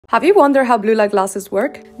Have you wondered how blue light glasses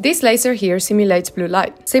work? This laser here simulates blue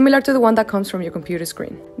light, similar to the one that comes from your computer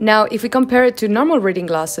screen. Now, if we compare it to normal reading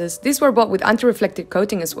glasses, these were bought with anti-reflective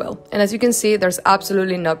coating as well, and as you can see, there's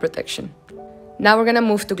absolutely no protection. Now we're gonna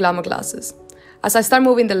move to Glamour Glasses. As I start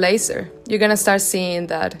moving the laser, you're gonna start seeing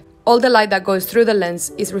that all the light that goes through the lens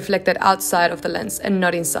is reflected outside of the lens and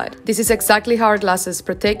not inside. This is exactly how our glasses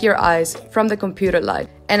protect your eyes from the computer light.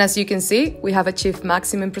 And as you can see, we have achieved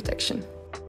maximum protection.